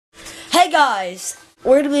guys,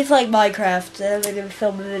 we're gonna be playing Minecraft and we're gonna be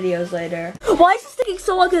filming videos later. Why is this taking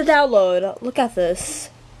so long to download? Look at this.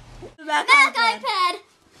 Mac iPad.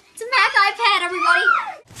 It's a Mac iPad, everybody.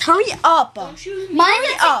 Hurry up. Mine's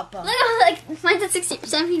up. Look, like mine's at 60,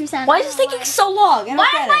 70%. Why is this taking so long? Why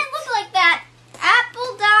does mine look like that?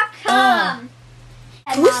 Apple.com.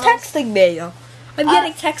 Who's texting me? I'm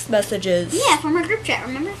getting text messages. Yeah, from our group chat,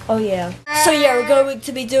 remember? Oh yeah. So yeah, we're going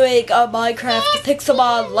to be doing a Minecraft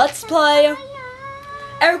Pixelmon Let's Play.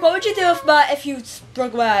 Eric, what would you do if you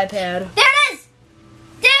broke my iPad? There it is!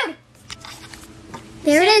 Dude!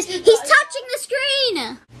 There it is. He's touching the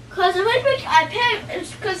screen! Because if I break iPad,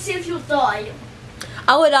 it's because see if you'll die.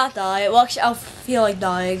 I would not die. Well, actually, I'll feel like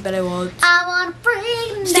dying, but I won't. I want to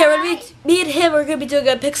freaking So yeah, me and him are going to be doing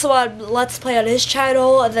a Pixelmon Let's Play on his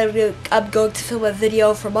channel, and then I'm going to film a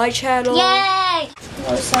video for my channel. Yay!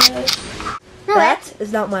 That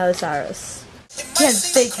is not Miley Cyrus. He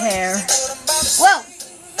has big hair. Whoa!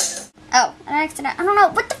 Oh, an accident. I don't know.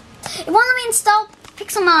 What the? It won't let me install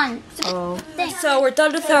Pixelmon. Oh. So we're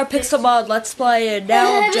done with our Pixelmon Let's Play, and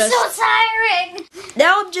now I'm just so tiring.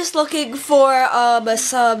 Now I'm just looking for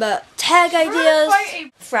some tag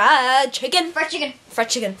ideas. Fried chicken. Fried chicken. Fried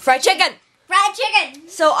chicken. Fried chicken. Fried chicken.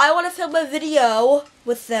 So I want to film a video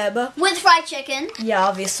with them. With fried chicken. Yeah,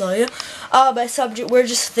 obviously. We're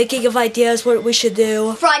just thinking of ideas what we should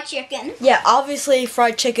do. Fried chicken. Yeah, obviously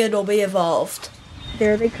fried chicken will be involved.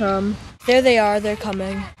 There they come. There they are. They're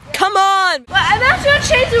coming. Come on! Well, I'm actually going to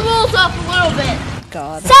change the rules up a little bit.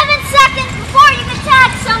 God. 7 seconds before you can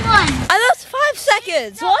tag someone. That's 5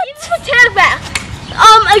 seconds. What? Give me the tag back.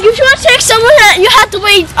 If you want to tag someone, you have to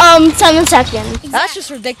wait 7 seconds. Exactly. That's just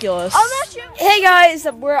ridiculous. Oh, that's true. Hey guys,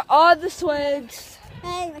 we're on the swings.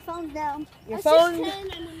 Hey, my phone's down. Your phone.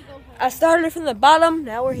 I started from the bottom.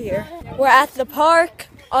 Now we're here. We're at the park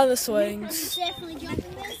on the swings. Definitely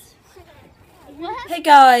jumping this. Hey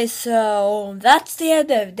guys, so that's the end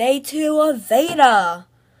of day 2 of Veda.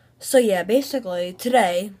 So yeah, basically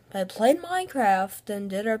today I played Minecraft and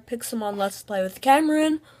did our Pixelmon Let's Play with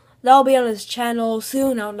Cameron. That'll be on his channel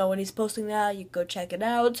soon. I don't know when he's posting that. You can go check it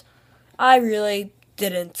out. I really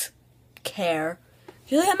didn't care.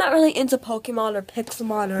 Really, I'm not really into Pokemon or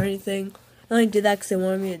Pixelmon or anything. I only did that because they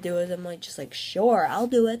wanted me to do it. I'm like, just like, sure, I'll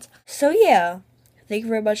do it. So yeah. Thank you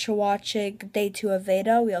very much for watching day 2 of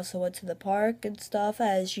Veda. We also went to the park and stuff,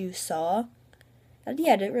 as you saw. And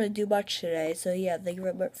yeah, I didn't really do much today. So yeah,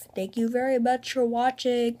 thank you very much for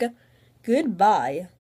watching. Goodbye.